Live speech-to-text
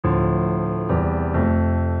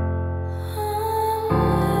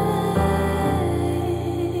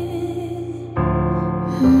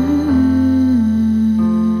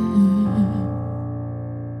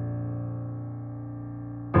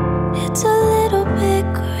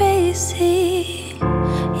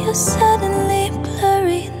are suddenly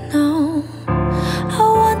blurry now. I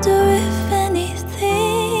wonder if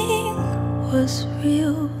anything was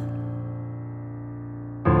real.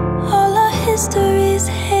 All our history's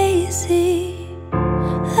hazy,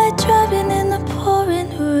 like driving in the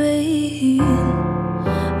pouring rain.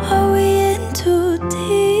 Are we in too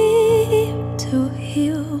deep to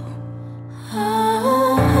heal?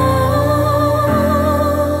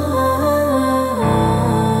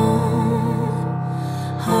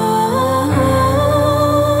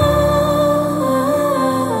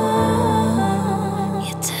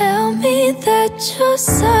 You tell me that you're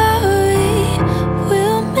sorry,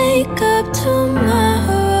 we'll make up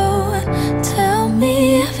tomorrow. Tell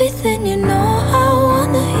me everything you know I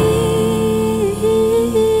wanna hear.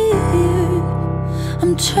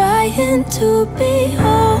 I'm trying to be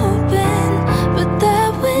open, but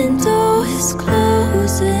that window is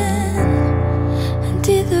closing. And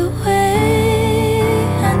either way,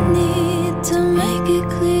 I need to make it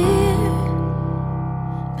clear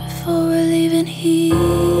before we're leaving here.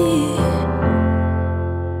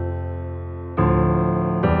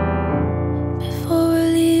 Before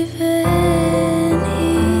we're leaving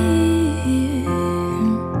here.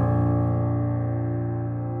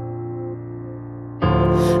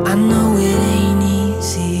 I know it ain't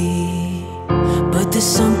easy, but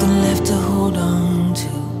there's something left to hold on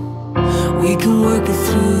to. We can work it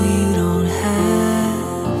through, you don't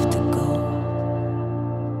have to go.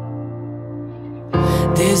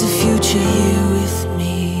 There's a future here with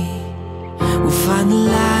me. We'll find the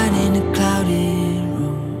light in a clouded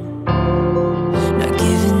room. Not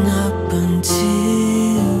giving up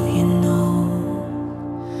until you know.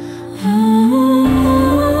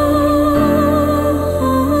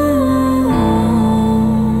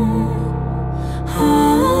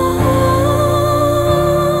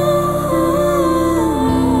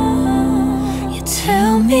 You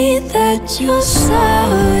tell me that you're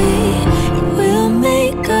sorry, we'll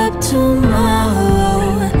make up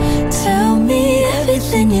tomorrow. Tell me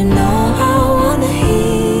everything you know I wanna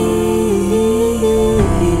hear.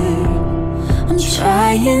 I'm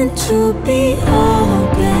trying to be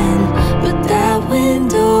open, but that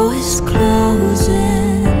window is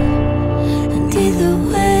closing. And either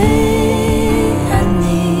way, I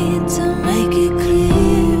need to make it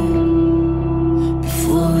clear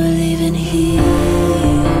before we're leaving here.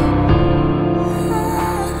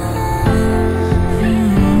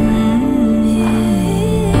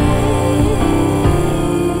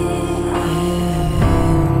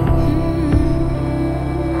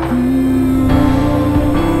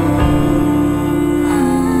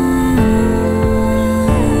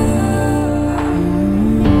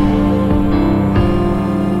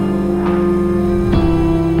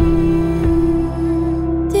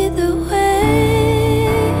 Either way,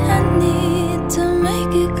 I need to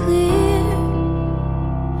make it clear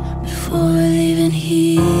before